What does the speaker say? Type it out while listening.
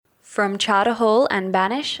From Charter Hall and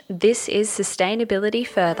Banish, this is Sustainability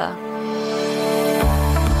Further.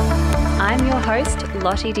 I'm your host,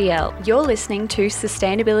 Lottie DL. You're listening to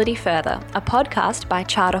Sustainability Further, a podcast by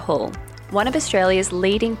Charter Hall. One of Australia's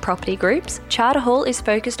leading property groups, Charter Hall is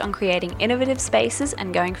focused on creating innovative spaces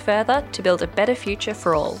and going further to build a better future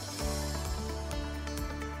for all.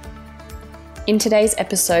 In today's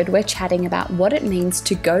episode, we're chatting about what it means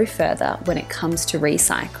to go further when it comes to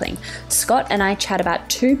recycling. Scott and I chat about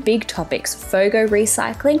two big topics, FOGO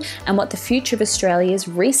recycling and what the future of Australia's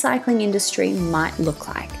recycling industry might look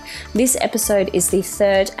like. This episode is the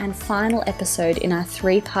third and final episode in our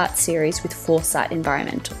three-part series with Foresight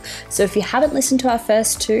Environmental. So if you haven't listened to our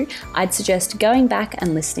first two, I'd suggest going back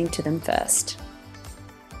and listening to them first.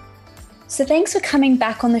 So thanks for coming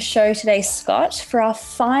back on the show today, Scott. For our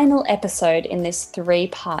final episode in this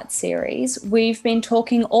three-part series, we've been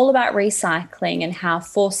talking all about recycling and how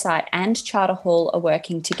Foresight and Charter Hall are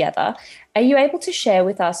working together. Are you able to share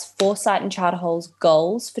with us Foresight and Charter Hall's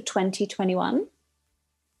goals for 2021?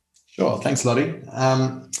 Sure. Thanks, Lottie.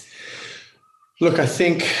 Look, I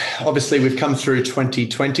think obviously we've come through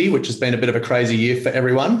 2020, which has been a bit of a crazy year for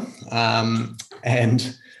everyone.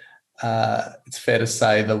 It's fair to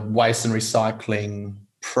say the waste and recycling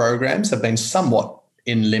programs have been somewhat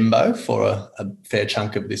in limbo for a fair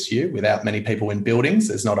chunk of this year without many people in buildings.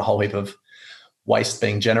 There's not a whole heap of waste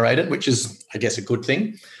being generated, which is, I guess, a good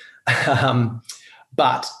thing.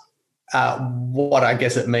 But what I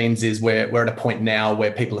guess it means is we're at a point now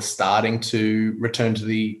where people are starting to return to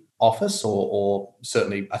the office or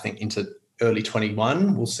certainly I think into early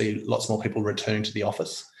 21, we'll see lots more people returning to the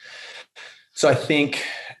office. So I think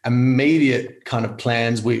immediate kind of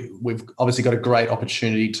plans, we've obviously got a great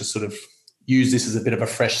opportunity to sort of use this as a bit of a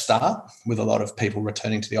fresh start with a lot of people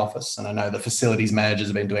returning to the office. And I know the facilities managers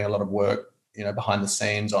have been doing a lot of work, behind the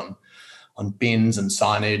scenes on bins and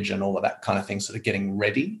signage and all of that kind of thing, sort of getting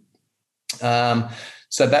ready.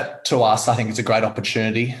 So that to us, I think it's a great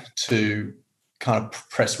opportunity to kind of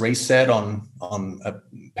press reset on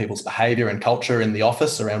people's behaviour and culture in the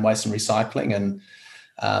office around waste and recycling and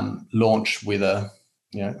launch with a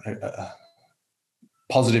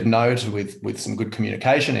positive note with some good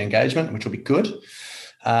communication and engagement, which will be good.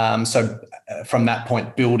 So from that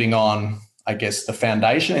point, building on, I guess, the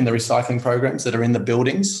foundation in the recycling programs that are in the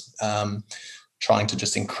buildings, trying to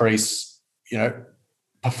just increase,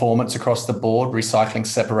 performance across the board, recycling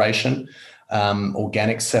separation,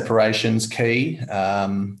 organic separation's key,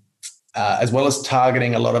 as well as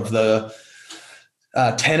targeting a lot of the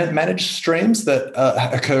tenant managed streams that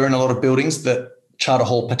occur in a lot of buildings that Charter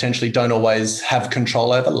Hall potentially don't always have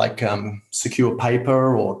control over, like secure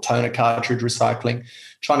paper or toner cartridge recycling,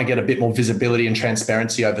 trying to get a bit more visibility and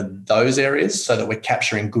transparency over those areas so that we're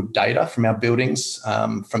capturing good data from our buildings,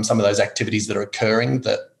 from some of those activities that are occurring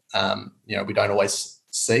that, we don't always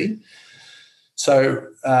see. So,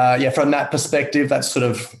 from that perspective, that's sort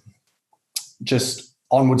of just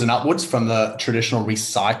onwards and upwards from the traditional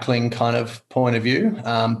recycling kind of point of view.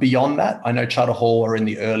 Beyond that, I know Charter Hall are in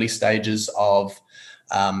the early stages of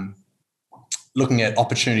looking at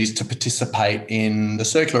opportunities to participate in the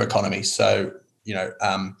circular economy. So,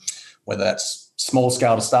 whether that's small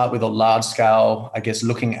scale to start with or large scale, I guess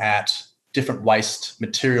looking at different waste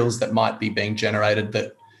materials that might be being generated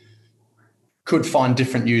that could find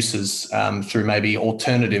different uses through maybe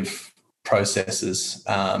alternative processes,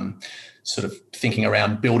 sort of thinking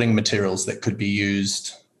around building materials that could be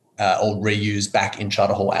used or reused back in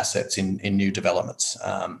Charter Hall assets in new developments.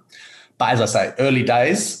 But as I say, early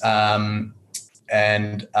days, and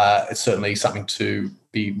it's certainly something to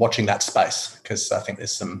be watching that space because I think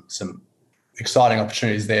there's some exciting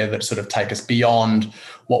opportunities there that sort of take us beyond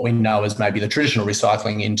what we know as maybe the traditional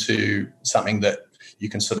recycling into something that you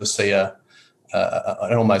can sort of see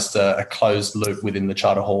almost a closed loop within the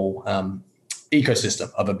Charter Hall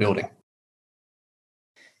ecosystem of a building.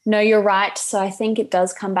 No, you're right. So I think it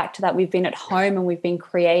does come back to that. We've been at home and we've been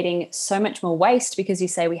creating so much more waste because you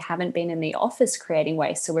say we haven't been in the office creating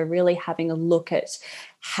waste. So we're really having a look at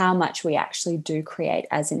how much we actually do create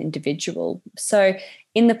as an individual. So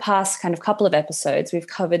in the past kind of couple of episodes, we've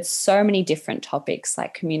covered so many different topics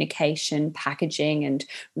like communication, packaging, and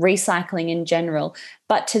recycling in general.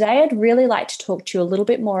 But today I'd really like to talk to you a little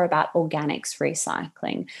bit more about organics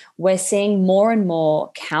recycling. We're seeing more and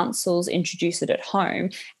more councils introduce it at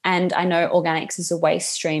home. And I know organics is a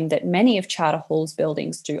waste stream that many of Charter Hall's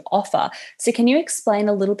buildings do offer. So can you explain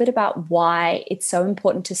a little bit about why it's so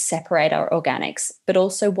important to separate our organics, but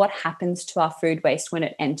also what happens to our food waste when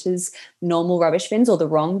it enters normal rubbish bins or the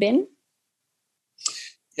wrong bin?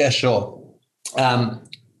 Yeah, sure.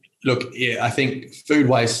 I think food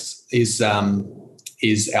waste is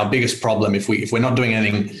is our biggest problem. If we're not doing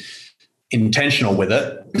anything intentional with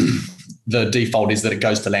it, the default is that it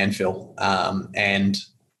goes to landfill, and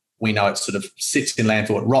we know it sort of sits in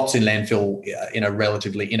landfill, it rots in landfill in a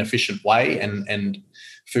relatively inefficient way, and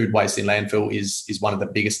food waste in landfill is one of the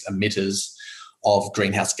biggest emitters of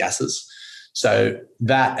greenhouse gases. So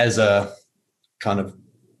that as a kind of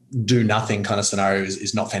do nothing kind of scenario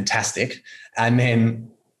is not fantastic. And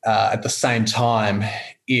then at the same time,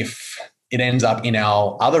 if it ends up in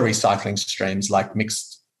our other recycling streams like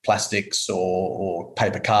mixed plastics or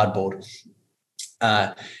paper cardboard,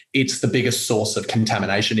 it's the biggest source of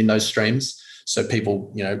contamination in those streams. So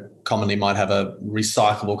people, commonly might have a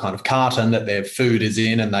recyclable kind of carton that their food is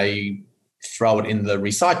in and they throw it in the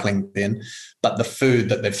recycling bin, but the food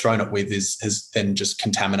that they've thrown it with has then just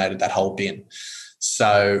contaminated that whole bin.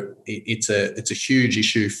 So it's a huge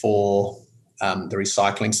issue for the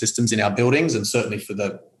recycling systems in our buildings, and certainly for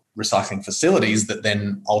the recycling facilities that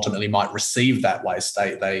then ultimately might receive that waste.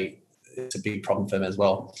 It's a big problem for them as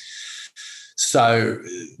well. So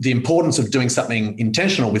the importance of doing something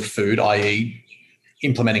intentional with food, i.e.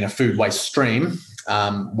 implementing a food waste stream,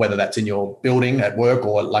 whether that's in your building at work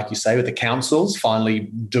or, like you say, with the councils, finally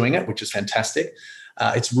doing it, which is fantastic.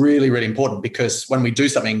 It's really, really important, because when we do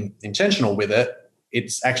something intentional with it,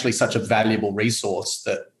 it's actually such a valuable resource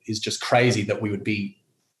that is just crazy that we would be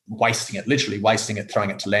wasting it, literally wasting it, throwing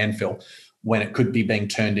it to landfill, when it could be being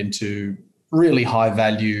turned into really high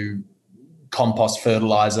value compost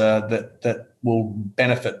fertilizer that will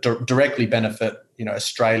directly benefit,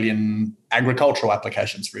 Australian agricultural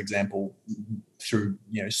applications, for example, through,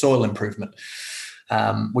 soil improvement,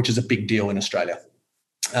 which is a big deal in Australia.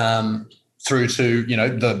 Through to,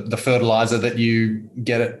 the fertilizer that you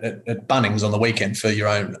get at Bunnings on the weekend for your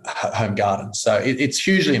own home garden. So it's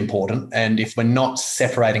hugely important. And if we're not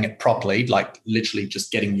separating it properly, like literally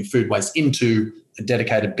just getting your food waste into a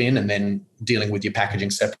dedicated bin and then dealing with your packaging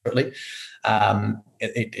separately,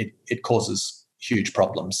 it causes huge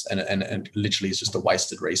problems and literally is just a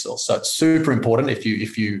wasted resource. So it's super important if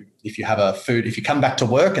you come back to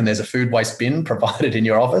work and there's a food waste bin provided in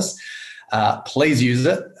your office, please use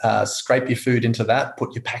it. Scrape your food into that,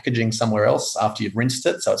 put your packaging somewhere else after you've rinsed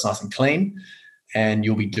it so it's nice and clean, and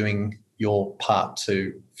you'll be doing your part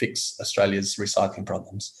to fix Australia's recycling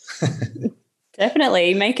problems.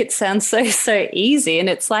 Definitely. Make it sound so easy. And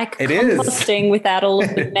it's like composting without all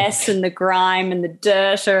of the mess and the grime and the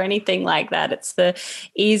dirt or anything like that. It's the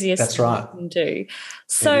easiest thing you can do.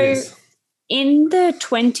 So in the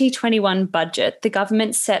 2021 budget, the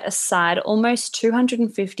government set aside almost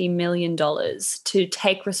 $250 million to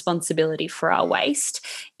take responsibility for our waste.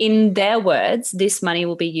 In their words, this money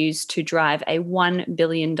will be used to drive a $1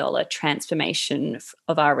 billion transformation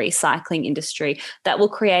of our recycling industry that will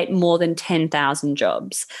create more than 10,000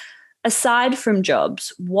 jobs. Aside from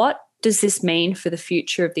jobs, what does this mean for the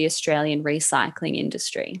future of the Australian recycling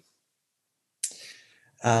industry?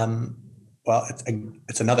 Well,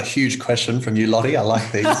 it's another huge question from you, Lottie. I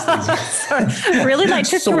like these. Sorry, I really like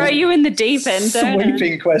to throw you in the deep end.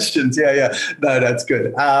 Sweeping questions. Yeah. No, that's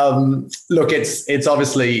good. Look, it's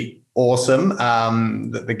obviously awesome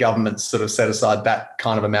that the government's sort of set aside that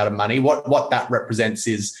kind of amount of money. What that represents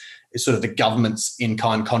is sort of the government's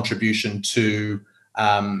in-kind contribution to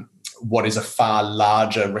what is a far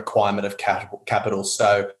larger requirement of capital.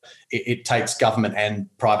 So it takes government and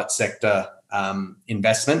private sector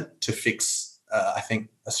investment to fix, I think,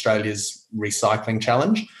 Australia's recycling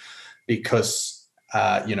challenge, because,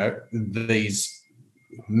 these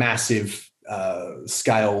massive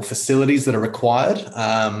scale facilities that are required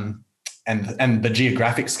and the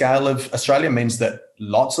geographic scale of Australia means that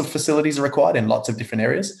lots of facilities are required in lots of different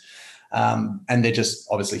areas, and they're just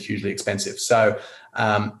obviously hugely expensive. So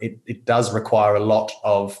it does require a lot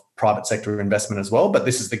of private sector investment as well, but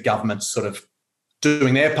this is the government's sort of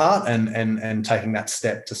doing their part and taking that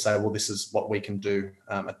step to say, well, this is what we can do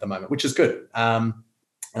at the moment, which is good. And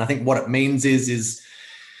I think what it means is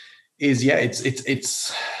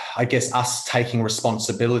it's I guess us taking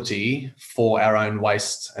responsibility for our own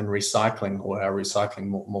waste and recycling, or our recycling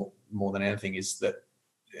more than anything, is that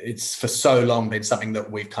it's for so long been something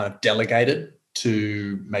that we've kind of delegated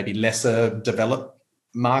to maybe lesser developed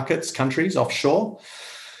markets, countries offshore,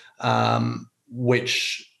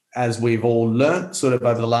 which, as we've all learnt sort of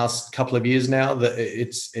over the last couple of years now, that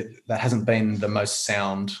that hasn't been the most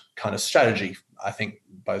sound kind of strategy. I think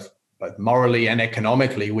both morally and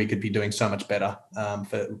economically, we could be doing so much better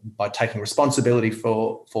by taking responsibility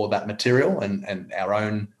for that material and our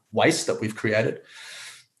own waste that we've created.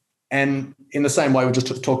 And in the same way, we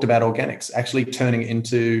just talked about organics, actually turning it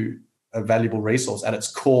into a valuable resource. At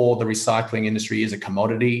its core, the recycling industry is a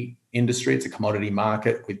commodity industry. It's a commodity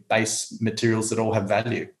market with base materials that all have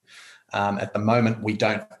value. At the moment, we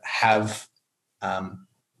don't have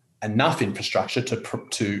enough infrastructure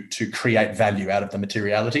to create value out of the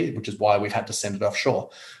materiality, which is why we've had to send it offshore.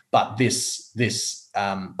 But this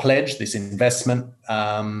pledge, this investment,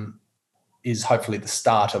 is hopefully the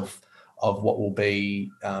start of what will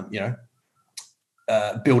be,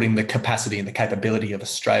 building the capacity and the capability of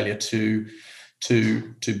Australia to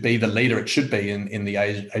be the leader it should be in the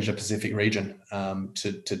Asia Pacific region,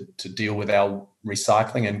 to deal with our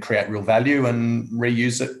recycling and create real value and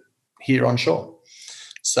reuse it here on shore.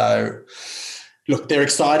 So, look, they're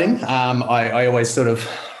exciting. I always sort of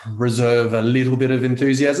reserve a little bit of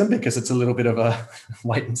enthusiasm because it's a little bit of a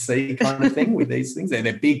wait and see kind of thing with these things.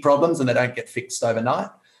 They're big problems and they don't get fixed overnight,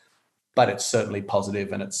 but it's certainly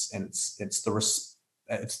positive, and it's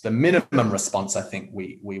the minimum response I think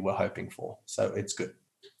we were hoping for. So it's good.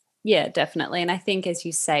 Yeah, definitely. And I think, as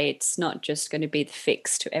you say, it's not just going to be the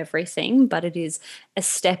fix to everything, but it is a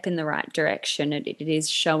step in the right direction. It is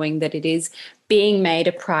showing that it is being made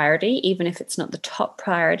a priority, even if it's not the top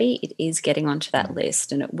priority, it is getting onto that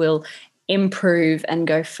list, and it will improve and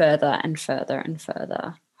go further and further and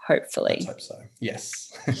further, hopefully. Let's hope so.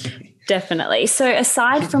 Yes. Definitely. So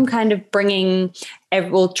aside from kind of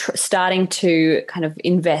starting to kind of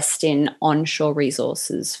invest in onshore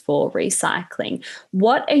resources for recycling,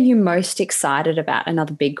 what are you most excited about?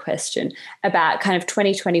 Another big question about kind of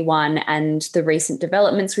 2021 and the recent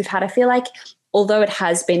developments we've had. I feel like although it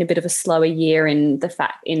has been a bit of a slower year in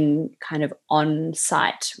kind of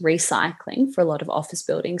on-site recycling for a lot of office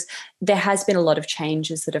buildings, there has been a lot of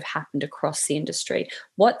changes that have happened across the industry.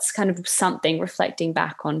 What's kind of something, reflecting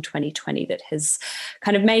back on 2020, that has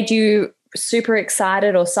kind of made you super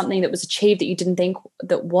excited, or something that was achieved that you didn't think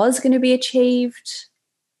that was going to be achieved?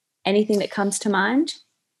 Anything that comes to mind?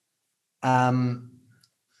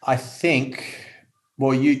 I think...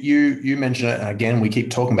 Well, you mentioned it, and again, we keep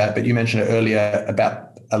talking about it, but you mentioned it earlier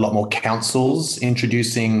about a lot more councils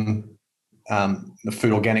introducing the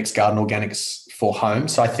food organics, garden organics for home.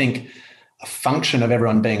 So I think a function of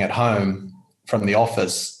everyone being at home from the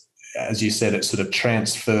office, as you said, it sort of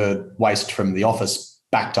transferred waste from the office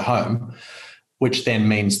back to home, which then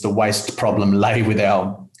means the waste problem lay with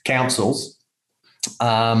our councils.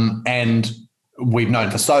 And we've known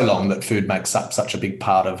for so long that food makes up such a big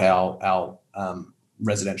part of our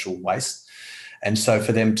residential waste. And so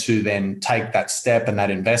for them to then take that step and that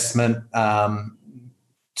investment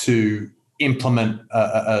to implement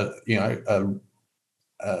a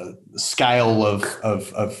scale of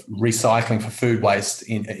recycling for food waste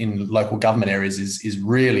in local government areas is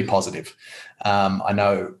really positive. I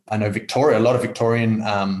know Victoria, a lot of Victorian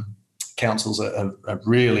councils have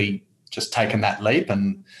really just taken that leap,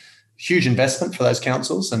 and huge investment for those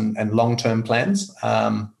councils and long-term plans.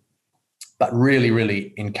 But really,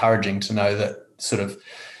 really encouraging to know that sort of,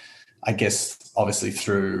 I guess, obviously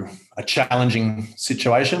through a challenging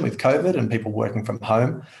situation with COVID and people working from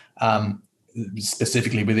home,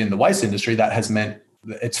 specifically within the waste industry, that has meant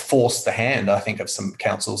it's forced the hand, I think, of some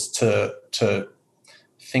councils to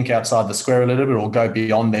think outside the square a little bit, or go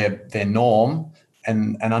beyond their norm,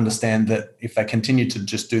 and understand that if they continue to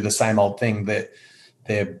just do the same old thing, that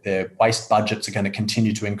their waste budgets are going to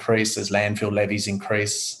continue to increase as landfill levies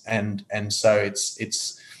increase, and so it's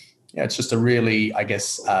just a really, I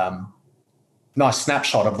guess, nice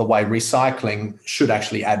snapshot of the way recycling should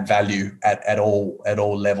actually add value at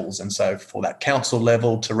all levels. And so for that council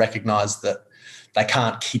level to recognise that they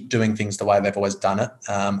can't keep doing things the way they've always done it,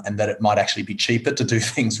 and that it might actually be cheaper to do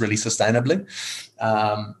things really sustainably,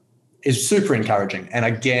 is super encouraging. And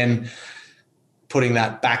again, putting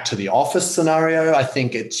that back to the office scenario, I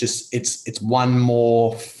think it's one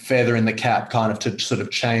more feather in the cap, kind of, to sort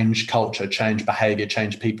of change culture, change behaviour,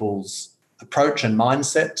 change people's approach and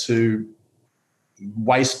mindset to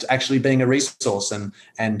waste actually being a resource, and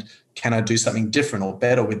can I do something different or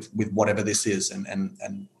better with whatever this is,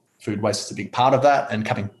 and food waste is a big part of that. And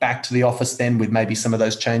coming back to the office then with maybe some of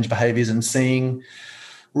those change behaviours, and seeing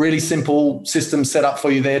really simple systems set up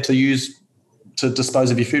for you there to use to dispose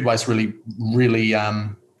of your food waste really, really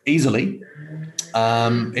easily.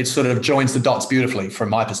 It sort of joins the dots beautifully from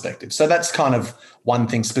my perspective. So that's kind of one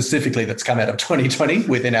thing specifically that's come out of 2020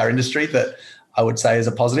 within our industry that I would say is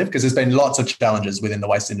a positive, because there's been lots of challenges within the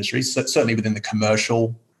waste industry, certainly within the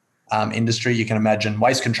commercial industry. You can imagine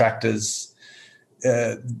waste contractors,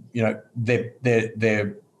 the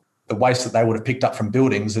waste that they would have picked up from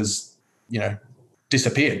buildings has,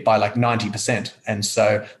 disappeared by like 90%. And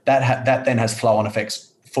so that then has flow-on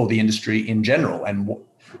effects for the industry in general, and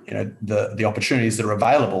the opportunities that are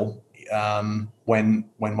available when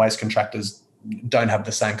waste contractors don't have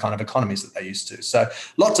the same kind of economies that they used to. So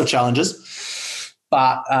lots of challenges.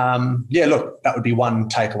 But look, that would be one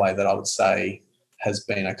takeaway that I would say has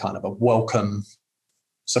been a kind of a welcome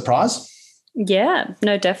surprise. Yeah,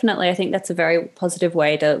 no, definitely. I think that's a very positive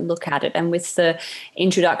way to look at it. And with the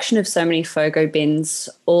introduction of so many FOGO bins,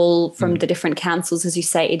 all from the different councils, as you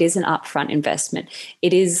say, it is an upfront investment.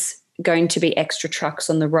 It is going to be extra trucks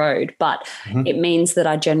on the road, but it means that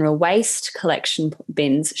our general waste collection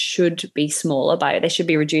bins should be smaller they should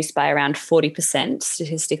be reduced by around 40%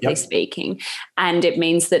 statistically speaking. And it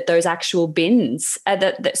means that those actual bins,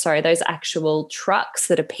 those actual trucks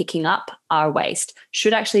that are picking up our waste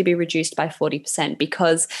should actually be reduced by 40%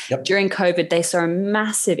 because during COVID, they saw a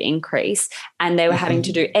massive increase and they were having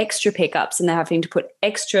to do extra pickups and they're having to put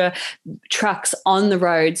extra trucks on the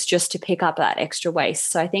roads just to pick up that extra waste.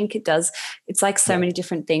 So I think it's like so many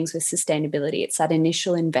different things with sustainability. It's that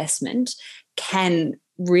initial investment can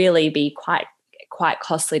really be quite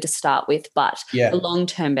costly to start with, but the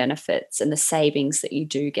long-term benefits and the savings that you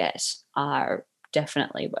do get are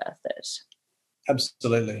definitely worth it.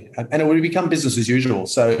 Absolutely. And it would become business as usual.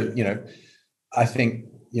 So, I think,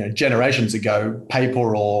 generations ago,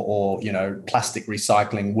 paper or plastic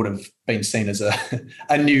recycling would have been seen as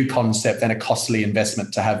a new concept and a costly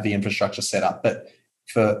investment to have the infrastructure set up. But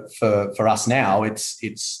for us now,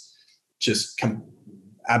 it's just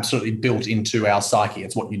absolutely built into our psyche.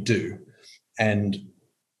 It's what you do. And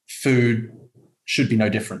food should be no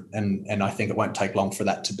different. And I think it won't take long for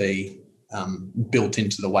that to be built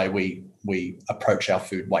into the way we approach our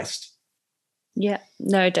food waste. Yeah,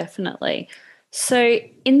 no, definitely. So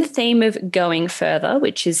in the theme of going further,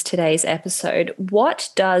 which is today's episode, what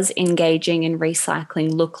does engaging in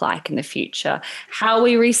recycling look like in the future? How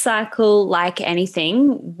we recycle, like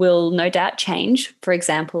anything, will no doubt change. For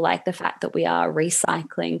example, like the fact that we are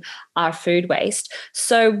recycling our food waste.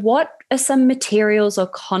 So what are some materials or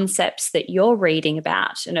concepts that you're reading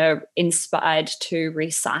about and are inspired to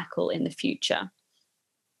recycle in the future?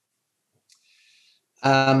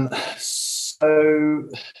 So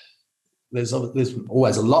there's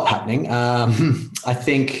always a lot happening. I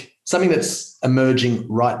think something that's emerging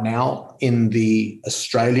right now in the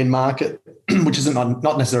Australian market, which is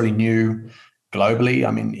not necessarily new globally.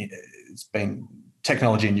 I mean, it's been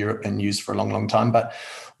technology in Europe and used for a long, long time, but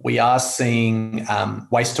we are seeing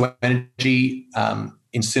waste to energy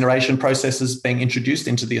incineration processes being introduced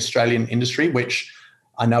into the Australian industry, which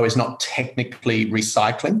I know is not technically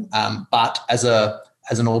recycling, but as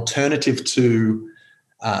an alternative to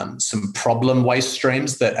some problem waste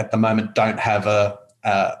streams that at the moment don't have a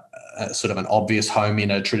sort of an obvious home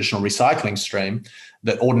in a traditional recycling stream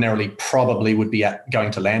that ordinarily probably would be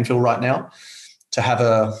going to landfill right now, to have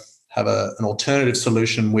an alternative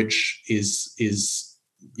solution which is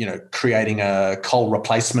creating a coal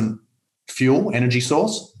replacement fuel energy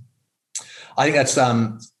source. I think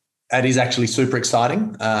that is actually super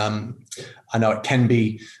exciting. I know it can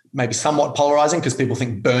be maybe somewhat polarizing because people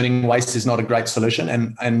think burning waste is not a great solution,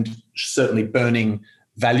 and certainly burning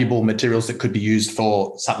valuable materials that could be used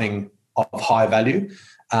for something of high value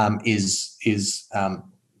is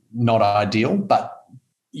not ideal. But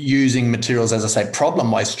using materials, as I say,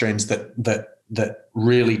 problem waste streams that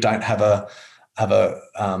really don't have a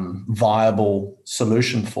viable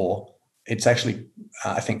solution for, it's actually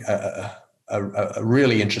I think a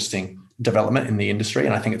really interesting development in the industry,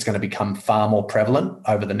 and I think it's going to become far more prevalent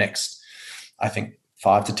over the next, I think,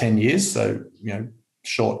 5 to 10 years. So,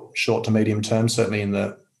 short to medium term, certainly in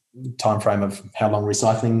the time frame of how long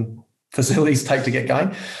recycling facilities take to get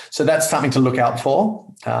going. So that's something to look out for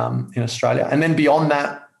in Australia. And then beyond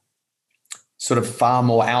that, sort of far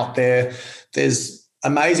more out there, there's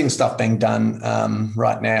amazing stuff being done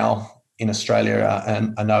right now in Australia,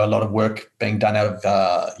 and I know a lot of work being done out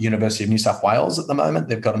of University of New South Wales at the moment.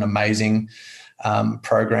 They've got an amazing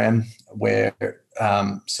program where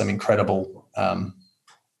some incredible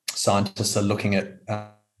scientists are looking at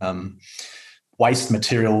waste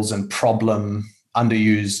materials and problem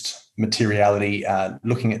underused materiality,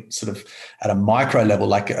 looking at sort of at a micro level,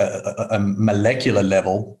 like a molecular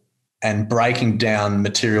level, and breaking down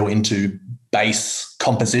material into base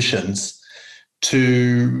compositions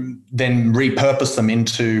to then repurpose them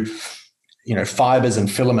into, fibers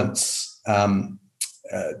and filaments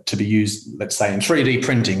to be used, let's say, in 3D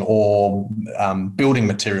printing or building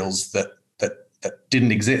materials that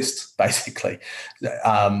didn't exist, basically.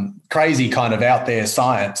 Crazy kind of out there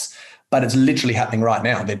science, but it's literally happening right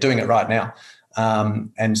now. They're doing it right now.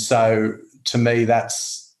 And so to me,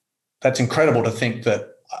 that's incredible to think that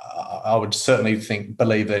I would certainly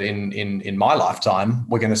believe that in my lifetime,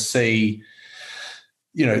 we're going to see,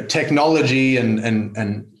 technology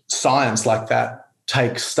and science like that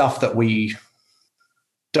takes stuff that we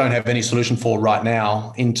don't have any solution for right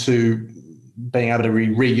now into being able to be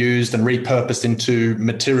reused and repurposed into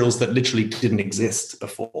materials that literally didn't exist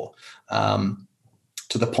before,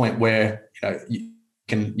 to the point where you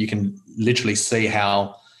can literally see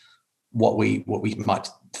how what we might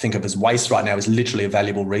think of as waste right now is literally a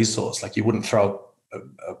valuable resource. Like, you wouldn't throw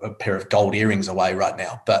a pair of gold earrings away right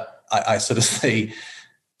now, but I sort of see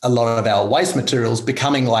a lot of our waste materials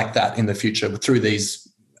becoming like that in the future through these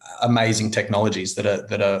amazing technologies that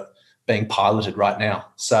are being piloted right now.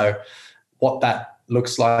 So what that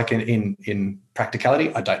looks like in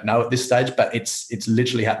practicality, I don't know at this stage, but it's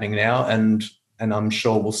literally happening now, and I'm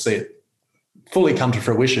sure we'll see it fully come to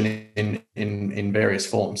fruition in various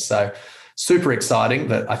forms. So super exciting.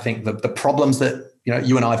 That I think the problems that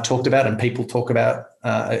you and I have talked about and people talk about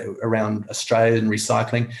around Australian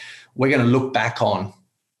recycling, we're going to look back on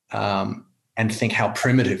and think how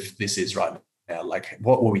primitive this is right now. Like,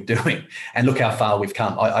 what were we doing? And look how far we've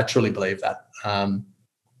come. I truly believe that.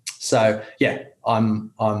 So yeah,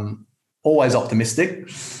 I'm always optimistic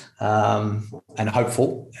and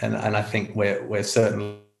hopeful, and I think we're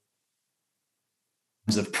certainly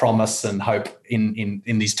of promise and hope in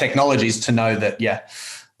these technologies to know that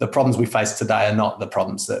the problems we face today are not the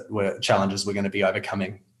problems challenges we're going to be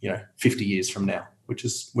overcoming 50 years from now, which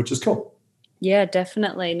is cool. Yeah,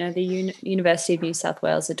 definitely. No, the University of New South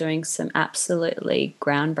Wales are doing some absolutely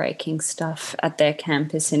groundbreaking stuff at their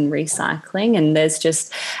campus in recycling. And there's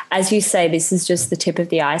just, as you say, this is just the tip of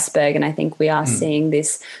the iceberg. And I think we are seeing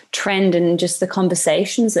this trend, and just the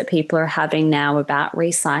conversations that people are having now about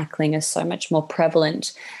recycling are so much more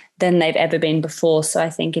prevalent than they've ever been before. So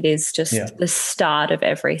I think it is just the start of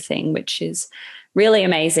everything, which is really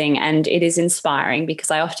amazing. And it is inspiring,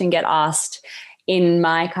 because I often get asked, in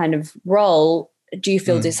my kind of role, do you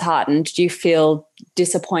feel disheartened? Do you feel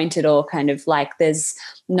disappointed, or kind of like there's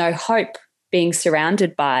no hope being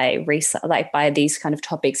surrounded by by these kind of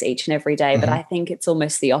topics each and every day? But I think it's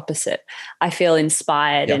almost the opposite. I feel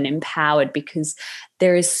inspired and empowered, because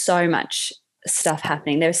there is so much stuff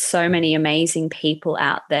happening. There's so many amazing people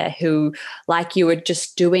out there who, like you, are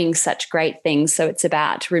just doing such great things. So it's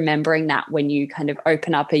about remembering that when you kind of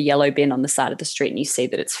open up a yellow bin on the side of the street and you see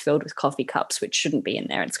that it's filled with coffee cups, which shouldn't be in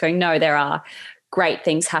there, it's going, no, there are great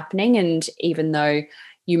things happening. And even though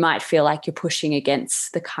you might feel like you're pushing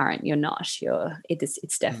against the current, you're not.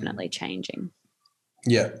 It's definitely changing.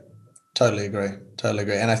 Yeah, totally agree.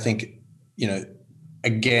 And I think,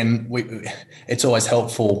 again, it's always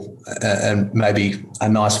helpful, and maybe a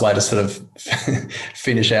nice way to sort of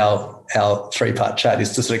finish our 3-part chat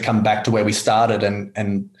is to sort of come back to where we started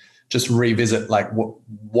and just revisit, like,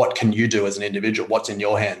 what can you do as an individual? What's in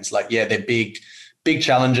your hands? Like, they're big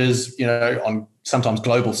challenges, on sometimes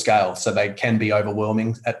global scale. So they can be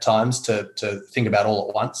overwhelming at times to think about all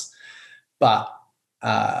at once. But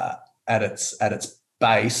at its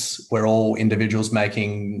base, we're all individuals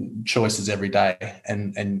making choices every day,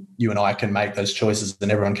 and you and I can make those choices,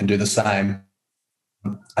 and everyone can do the same.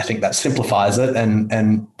 I think that simplifies it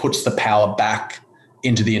and puts the power back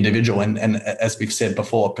into the individual. And as we've said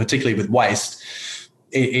before, particularly with waste,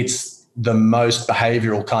 it's the most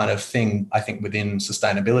behavioral kind of thing, I think, within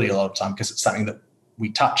sustainability a lot of time, because it's something that we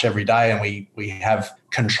touch every day and we have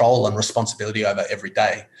control and responsibility over every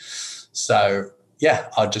day. So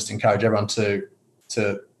I'd just encourage everyone to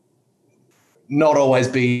not always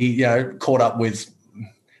be, caught up with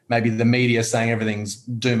maybe the media saying everything's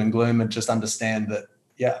doom and gloom, and just understand that,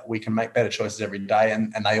 we can make better choices every day,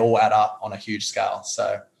 and they all add up on a huge scale.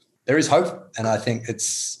 So there is hope, and I think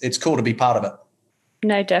it's cool to be part of it.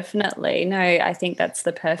 No, definitely. No, I think that's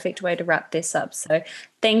the perfect way to wrap this up. So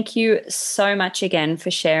thank you so much again for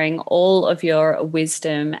sharing all of your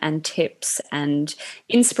wisdom and tips and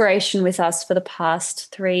inspiration with us for the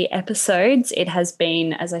past 3 episodes. It has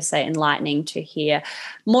been, as I say, enlightening to hear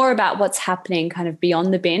more about what's happening kind of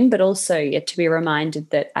beyond the bin, but also to be reminded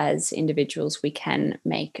that as individuals we can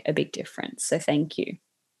make a big difference. So thank you.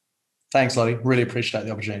 Thanks, Lottie. Really appreciate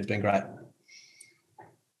the opportunity. It's been great.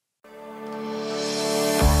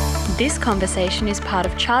 This conversation is part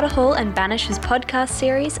of Charter Hall and Banish's podcast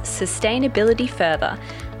series, Sustainability Further.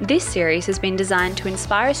 This series has been designed to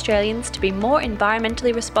inspire Australians to be more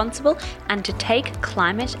environmentally responsible and to take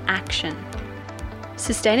climate action.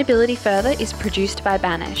 Sustainability Further is produced by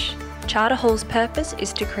Banish. Charter Hall's purpose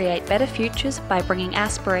is to create better futures by bringing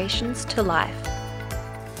aspirations to life.